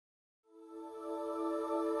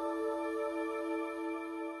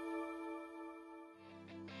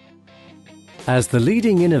As the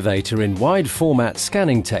leading innovator in wide format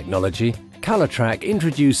scanning technology, Colortrac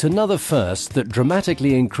introduce another first that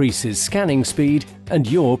dramatically increases scanning speed and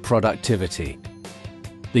your productivity.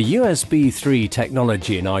 The USB 3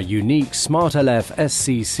 technology in our unique SmartLF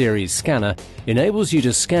SC series scanner enables you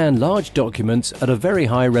to scan large documents at a very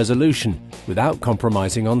high resolution without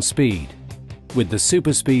compromising on speed. With the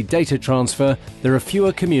SuperSpeed data transfer, there are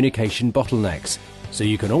fewer communication bottlenecks, so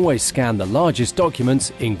you can always scan the largest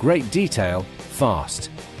documents in great detail, fast.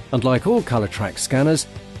 And like all Colortrac scanners,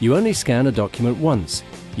 you only scan a document once.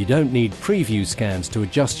 You don't need preview scans to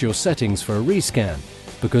adjust your settings for a rescan,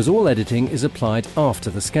 because all editing is applied after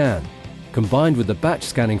the scan. Combined with the batch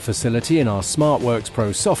scanning facility in our SmartWorks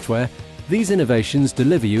Pro software, these innovations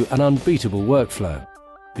deliver you an unbeatable workflow.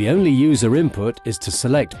 The only user input is to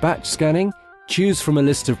select batch scanning, choose from a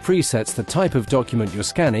list of presets the type of document you're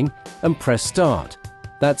scanning, and press Start.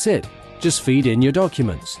 That's it, just feed in your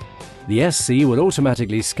documents. The SC will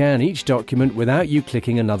automatically scan each document without you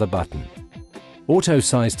clicking another button. Auto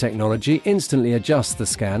size technology instantly adjusts the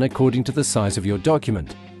scan according to the size of your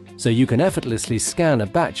document, so you can effortlessly scan a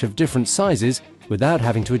batch of different sizes without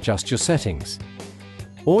having to adjust your settings.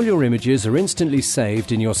 All your images are instantly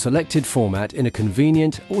saved in your selected format in a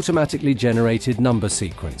convenient, automatically generated number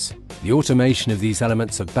sequence. The automation of these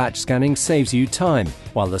elements of batch scanning saves you time,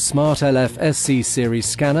 while the SmartLF SC series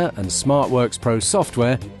scanner and SmartWorks Pro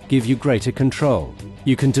software give you greater control.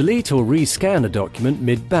 You can delete or rescan a document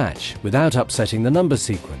mid-batch without upsetting the number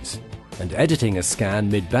sequence. And editing a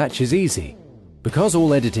scan mid-batch is easy. Because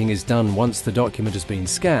all editing is done once the document has been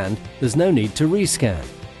scanned, there's no need to rescan.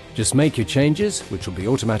 Just make your changes, which will be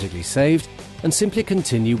automatically saved, and simply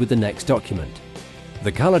continue with the next document.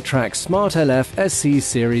 The Colortrac SmartLF SC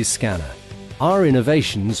series scanner. Our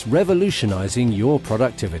innovations revolutionizing your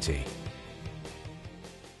productivity.